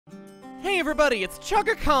Hey everybody, it's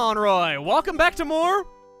Chugga Conroy. Welcome back to more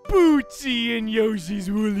Bootsy and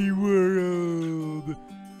Yoshi's Woolly World.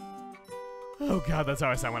 Oh god, that's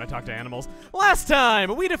how I sound when I talk to animals. Last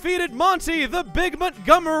time, we defeated Monty, the Big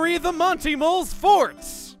Montgomery, the Monty Mole's fort.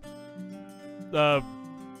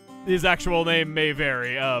 His actual name may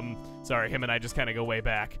vary. Sorry, him and I just kind of go way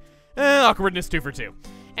back. Awkwardness 2 for 2.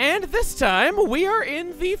 And this time, we are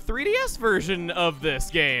in the 3DS version of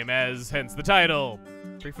this game, as hence the title.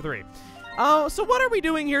 3 for 3. So what are we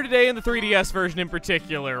doing here today in the 3DS version in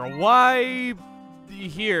particular? Why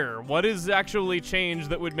here? What is actually changed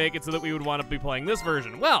that would make it so that we would want to be playing this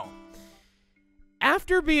version? Well,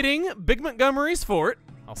 after beating Big Montgomery's fort,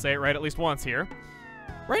 I'll say it right at least once here,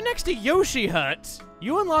 right next to Yoshi Hut,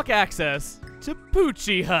 you unlock access to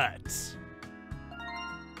Poochie Hut.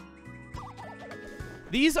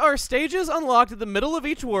 These are stages unlocked at the middle of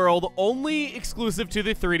each world, only exclusive to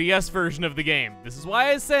the 3DS version of the game. This is why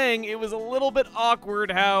I was saying it was a little bit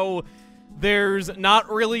awkward how there's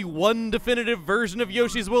not really one definitive version of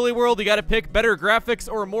Yoshi's Woolly World. You gotta pick better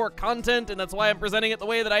graphics or more content, and that's why I'm presenting it the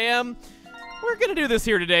way that I am. We're gonna do this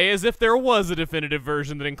here today as if there was a definitive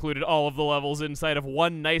version that included all of the levels inside of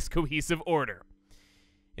one nice cohesive order.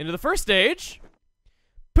 Into the first stage,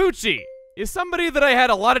 Poochie is somebody that I had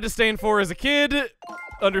a lot of disdain for as a kid,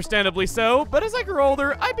 understandably so, but as I grew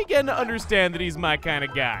older, I began to understand that he's my kind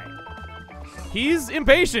of guy. He's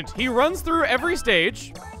impatient. He runs through every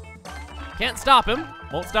stage. Can't stop him.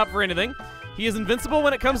 Won't stop for anything. He is invincible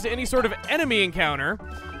when it comes to any sort of enemy encounter,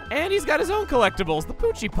 and he's got his own collectibles, the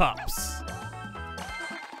Poochie Pups.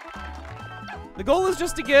 The goal is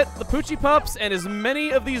just to get the Poochie Pups and as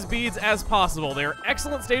many of these beads as possible. They're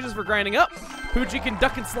excellent stages for grinding up. Poochie can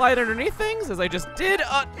duck and slide underneath things, as I just did.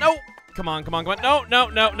 No. Come on. No.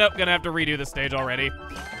 Gonna have to redo this stage already.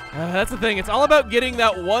 That's the thing. It's all about getting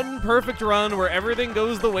that one perfect run where everything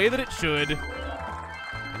goes the way that it should,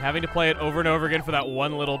 and having to play it over and over again for that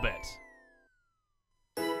one little bit.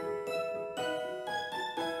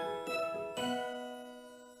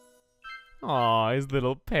 Aw, his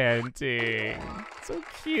little panting. So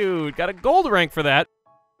cute. Got a gold rank for that.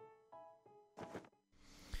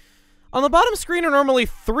 On the bottom screen are normally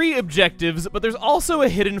 3 objectives, but there's also a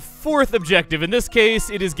hidden 4th objective. In this case,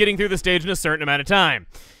 it is getting through the stage in a certain amount of time.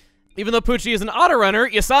 Even though Poochie is an auto-runner,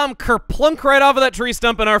 you saw him kerplunk right off of that tree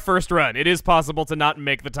stump in our first run. It is possible to not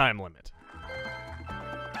make the time limit.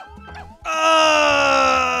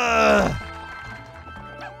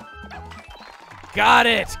 Got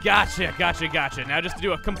it. Gotcha. Now just to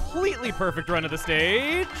do a completely perfect run of the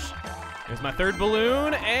stage. There's my 3rd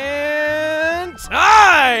balloon, and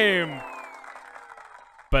time!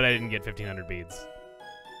 But I didn't get 1,500 beads.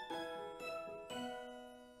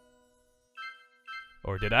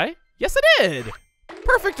 Or did I? Yes, I did!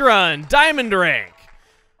 Perfect run, diamond rank.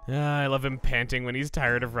 I love him panting when he's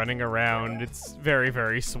tired of running around. It's very,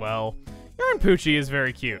 very swell. Your Poochie is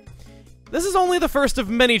very cute. This is only the first of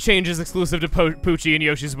many changes exclusive to Poochie and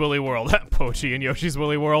Yoshi's Woolly World. Poochie and Yoshi's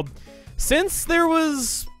Woolly World. Since there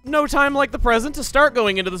was no time like the present to start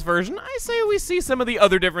going into this version, I say we see some of the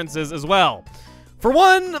other differences as well. For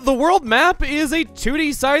one, the world map is a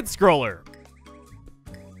 2D side-scroller.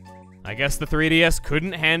 I guess the 3DS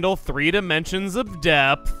couldn't handle 3 dimensions of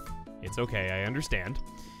depth. It's okay, I understand.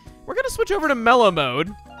 We're gonna switch over to mellow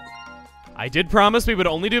mode. I did promise we would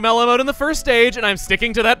only do mellow mode in the first stage, and I'm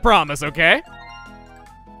sticking to that promise, okay?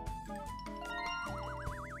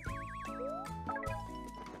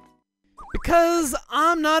 Because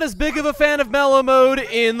I'm not as big of a fan of mellow mode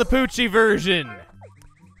in the Poochie version.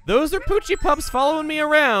 Those are Poochie Pups following me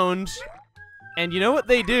around, and you know what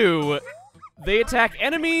they do? They attack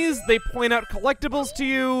enemies, they point out collectibles to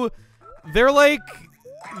you. They're like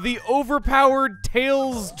the overpowered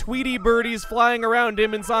Tails Tweety birdies flying around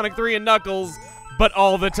him in Sonic 3 and Knuckles, but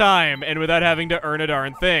all the time, and without having to earn a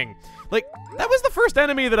darn thing. Like, that was the first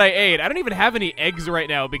enemy that I ate. I don't even have any eggs right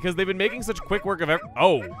now because they've been making such quick work of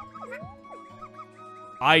Oh.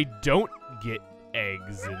 I don't get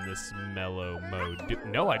eggs in this mellow mode.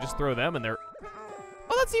 No, I just throw them and they're...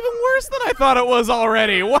 Oh, that's even worse than I thought it was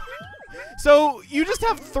already. What? So, you just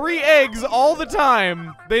have 3 eggs all the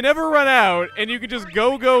time. They never run out, and you can just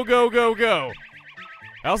go. I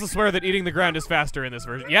also swear that eating the ground is faster in this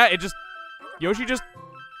version. Yeah, Yoshi just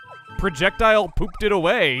projectile pooped it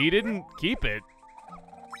away. He didn't keep it.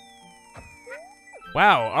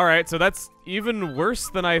 Wow, alright, so that's even worse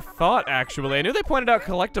than I thought, actually. I knew they pointed out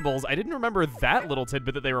collectibles. I didn't remember that little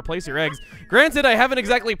tidbit that they replace your eggs. Granted, I haven't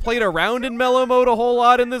exactly played around in mellow mode a whole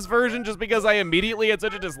lot in this version just because I immediately had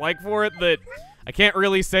such a dislike for it that I can't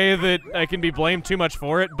really say that I can be blamed too much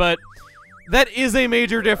for it, but That is a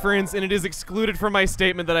major difference, and it is excluded from my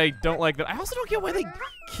statement that I don't like that. I also don't get why they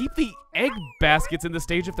keep the egg baskets in the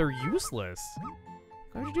stage if they're useless.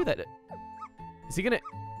 Why would you do that? Is he gonna...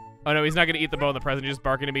 Oh no, he's not gonna eat the bow in the present. He's just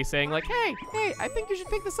barking at me saying like, hey, I think you should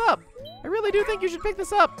pick this up. I really do think you should pick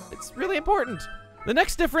this up. It's really important. The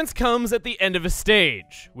next difference comes at the end of a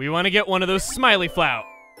stage. We want to get one of those smiley flower.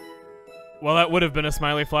 Well, that would have been a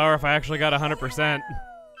smiley flower if I actually got 100%.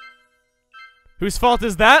 Whose fault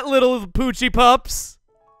is that, little poochie pups?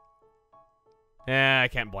 I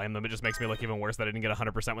can't blame them. It just makes me look even worse that I didn't get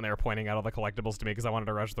 100% when they were pointing out all the collectibles to me because I wanted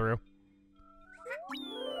to rush through.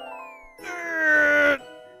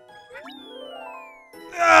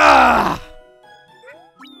 Ah!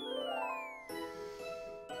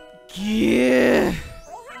 Yeah.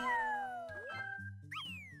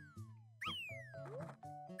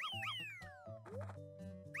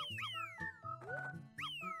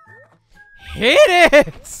 Hit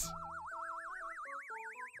it!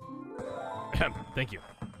 Thank you.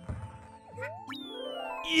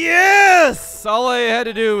 Yes! All I had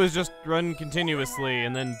to do was just run continuously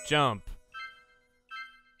and then jump.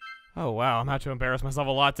 Oh wow, I'm about to embarrass myself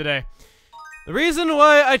a lot today. The reason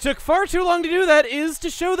why I took far too long to do that is to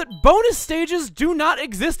show that bonus stages do not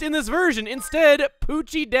exist in this version. Instead,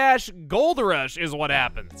 Poochie Dash Gold Rush is what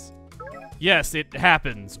happens. Yes, it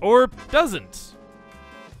happens. Or doesn't.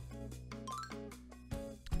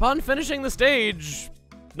 Upon finishing the stage,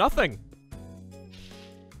 nothing.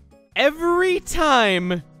 Every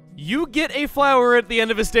time you get a flower at the end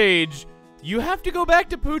of a stage, you have to go back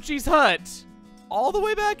to Poochie's hut, all the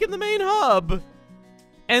way back in the main hub,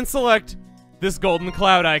 and select this golden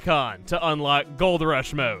cloud icon to unlock Gold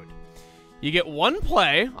Rush mode. You get one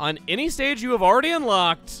play on any stage you have already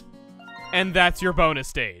unlocked, and that's your bonus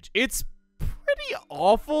stage. It's pretty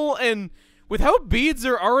awful, and with how beads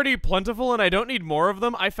are already plentiful and I don't need more of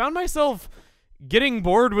them, I found myself getting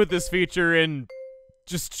bored with this feature and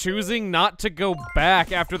just choosing not to go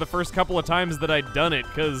back after the first couple of times that I'd done it,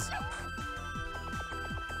 because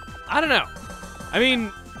I don't know. I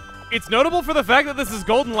mean, it's notable for the fact that this is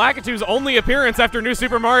Golden Lakitu's only appearance after New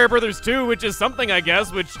Super Mario Bros. 2, which is something, I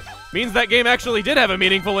guess, which means that game actually did have a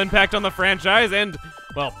meaningful impact on the franchise, and,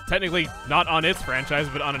 well, technically not on its franchise,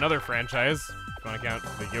 but on another franchise. If you want to count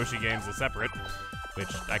the Yoshi games as separate, which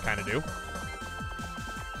I kind of do.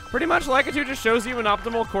 Pretty much, Lakitu just shows you an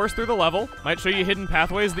optimal course through the level, might show you hidden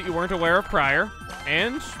pathways that you weren't aware of prior,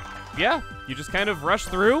 and, yeah, you just kind of rush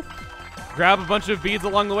through, grab a bunch of beads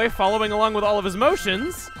along the way, following along with all of his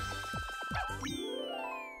motions,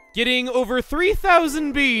 getting over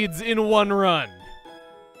 3,000 beads in one run.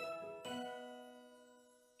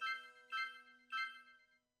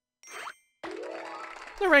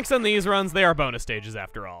 The ranks on these runs, they are bonus stages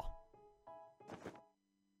after all.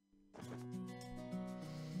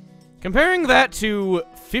 Comparing that to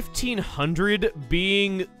 1,500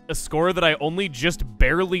 being a score that I only just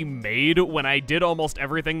barely made when I did almost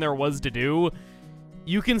everything there was to do,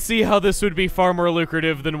 you can see how this would be far more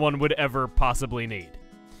lucrative than one would ever possibly need.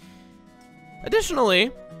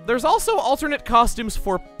 Additionally, there's also alternate costumes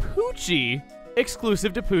for Poochie,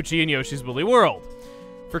 exclusive to Poochie and Yoshi's Woolly World.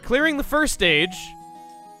 For clearing the first stage,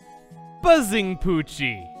 Buzzing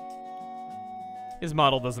Poochie. His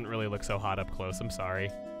model doesn't really look so hot up close, I'm sorry.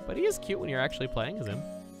 But he is cute when you're actually playing as him.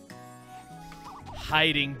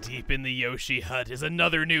 Hiding deep in the Yoshi hut is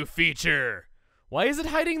another new feature. Why is it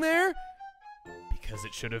hiding there? Because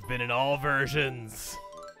it should have been in all versions.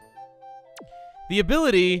 The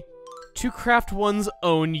ability to craft one's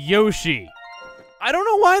own Yoshi. I don't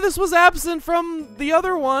know why this was absent from the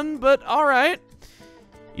other one, but alright.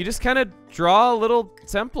 You just kind of draw a little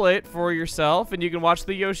template for yourself and you can watch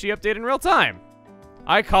the Yoshi update in real time.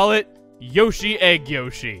 I call it Yoshi Egg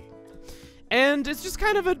Yoshi. And it's just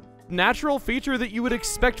kind of a natural feature that you would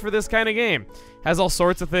expect for this kind of game. Has all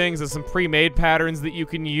sorts of things, has some pre-made patterns that you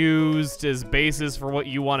can use as bases for what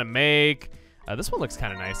you want to make. This one looks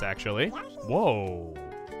kind of nice, actually. Whoa.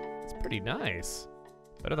 It's pretty nice.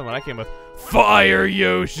 Better than what I came with. Fire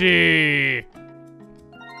Yoshi!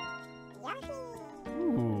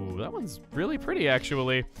 Ooh, that one's really pretty,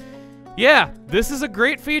 actually. Yeah, this is a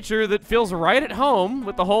great feature that feels right at home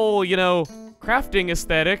with the whole, you know, crafting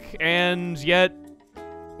aesthetic, and yet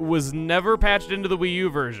was never patched into the Wii U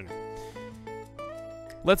version.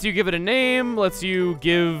 Lets you give it a name, lets you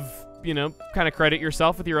give, you know, kind of credit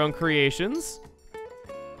yourself with your own creations.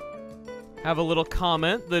 Have a little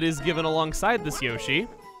comment that is given alongside this Yoshi.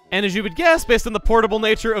 And as you would guess, based on the portable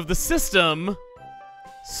nature of the system,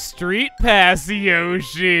 Street Pass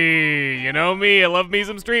Yoshi. You know me, I love me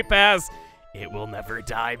some Street Pass. It will never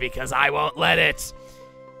die because I won't let it.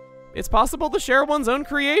 it's possible to share one's own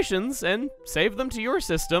creations and save them to your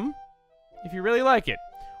system if you really like it.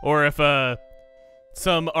 Or if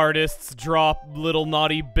some artists drop little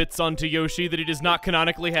naughty bits onto Yoshi that he does not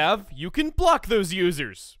canonically have, you can block those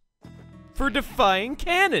users for defying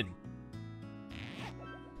canon.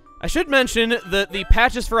 I should mention that the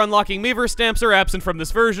patches for unlocking Miiverse stamps are absent from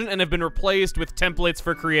this version and have been replaced with templates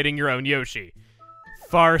for creating your own Yoshi.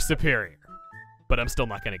 Far superior. But I'm still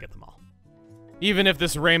not going to get them all. Even if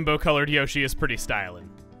this rainbow-colored Yoshi is pretty styling.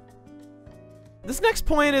 This next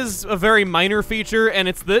point is a very minor feature, and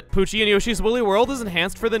it's that Poochie and Yoshi's Woolly World is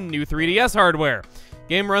enhanced for the new 3DS hardware.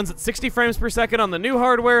 Game runs at 60 frames per second on the new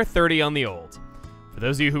hardware, 30 on the old. For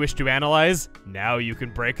those of you who wish to analyze, now you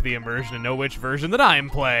can break the immersion and know which version that I'm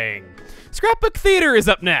playing. Scrapbook Theater is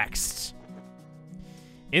up next.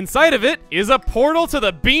 Inside of it is a portal to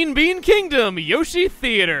the Bean Bean Kingdom. Yoshi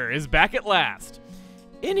Theater is back at last.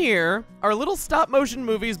 In here are little stop-motion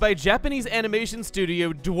movies by Japanese animation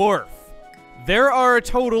studio Dwarf. There are a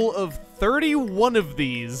total of 31 of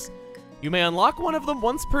these. You may unlock one of them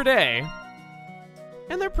once per day,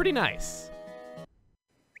 and they're pretty nice.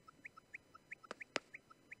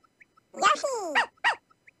 Yoshi!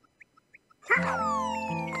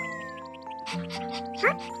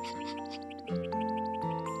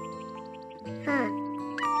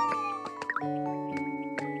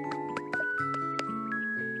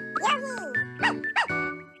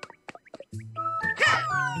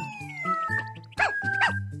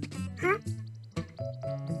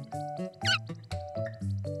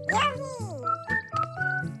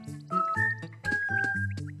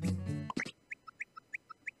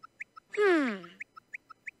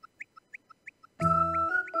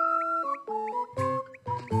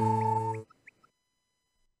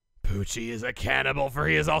 Poochie is a cannibal, for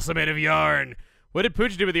he is also made of yarn. What did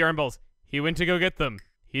Poochie do with the yarn balls? He went to go get them.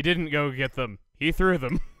 He didn't go get them. He threw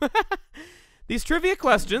them. These trivia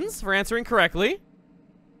questions, for answering correctly.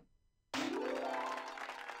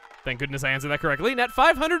 Thank goodness I answered that correctly. Net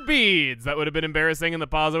 500 beads. That would have been embarrassing, and the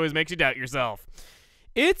pause always makes you doubt yourself.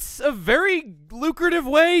 It's a very lucrative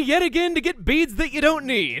way, yet again, to get beads that you don't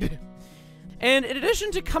need. And in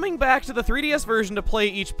addition to coming back to the 3DS version to play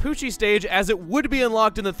each Poochie stage as it would be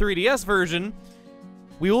unlocked in the 3DS version,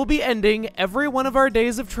 we will be ending every one of our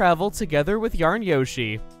days of travel together with Yarn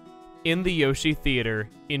Yoshi in the Yoshi Theater,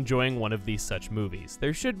 enjoying one of these such movies.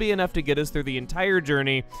 There should be enough to get us through the entire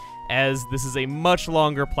journey, as this is a much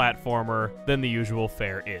longer platformer than the usual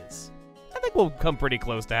fare is. I think we'll come pretty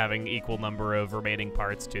close to having equal number of remaining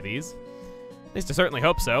parts to these. At least I certainly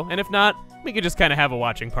hope so, and if not, we could just kind of have a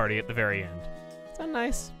watching party at the very end. Sound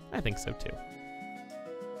nice? I think so too.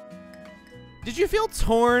 Did you feel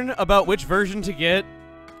torn about which version to get?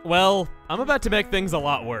 Well, I'm about to make things a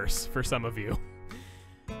lot worse for some of you.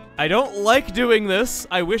 I don't like doing this.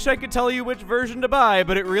 I wish I could tell you which version to buy,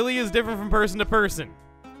 but it really is different from person to person.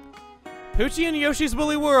 Poochie and Yoshi's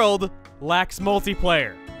Woolly World lacks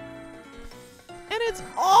multiplayer. And it's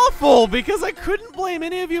awful, because I couldn't blame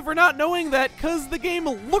any of you for not knowing that, because the game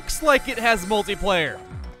looks like it has multiplayer.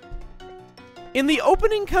 In the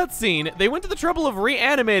opening cutscene, they went to the trouble of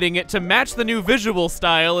reanimating it to match the new visual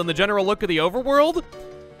style and the general look of the overworld,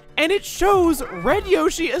 and it shows Red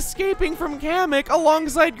Yoshi escaping from Kamek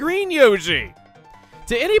alongside Green Yoshi.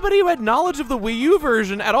 To anybody who had knowledge of the Wii U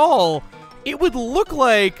version at all, it would look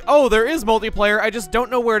like, oh, there is multiplayer, I just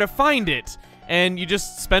don't know where to find it. And you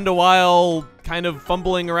just spend a while kind of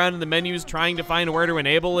fumbling around in the menus trying to find where to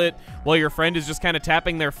enable it, while your friend is just kind of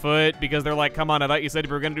tapping their foot because they're like, come on, I thought you said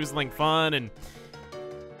we were going to do something fun, and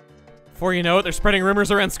before you know it, they're spreading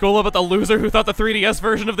rumors around school about the loser who thought the 3DS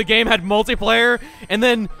version of the game had multiplayer, and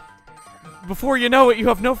then, before you know it, you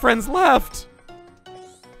have no friends left.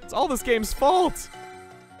 It's all this game's fault.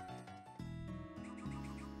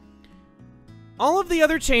 All of the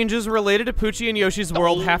other changes related to Poochie and Yoshi's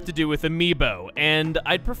World have to do with Amiibo, and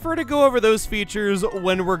I'd prefer to go over those features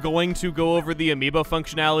when we're going to go over the Amiibo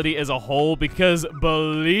functionality as a whole, because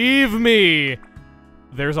believe me,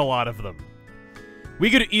 there's a lot of them. We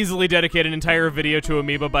could easily dedicate an entire video to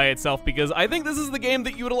Amiibo by itself, because I think this is the game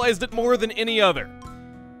that utilized it more than any other.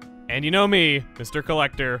 And you know me, Mr.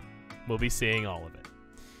 Collector, will be seeing all of it.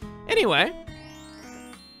 Anyway,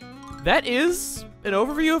 that is an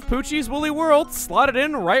overview of Poochie's Woolly World, slotted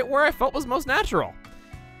in right where I felt was most natural.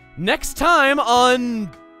 Next time on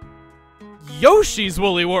Yoshi's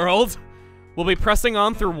Woolly World, we'll be pressing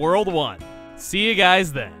on through World 1. See you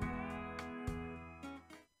guys then.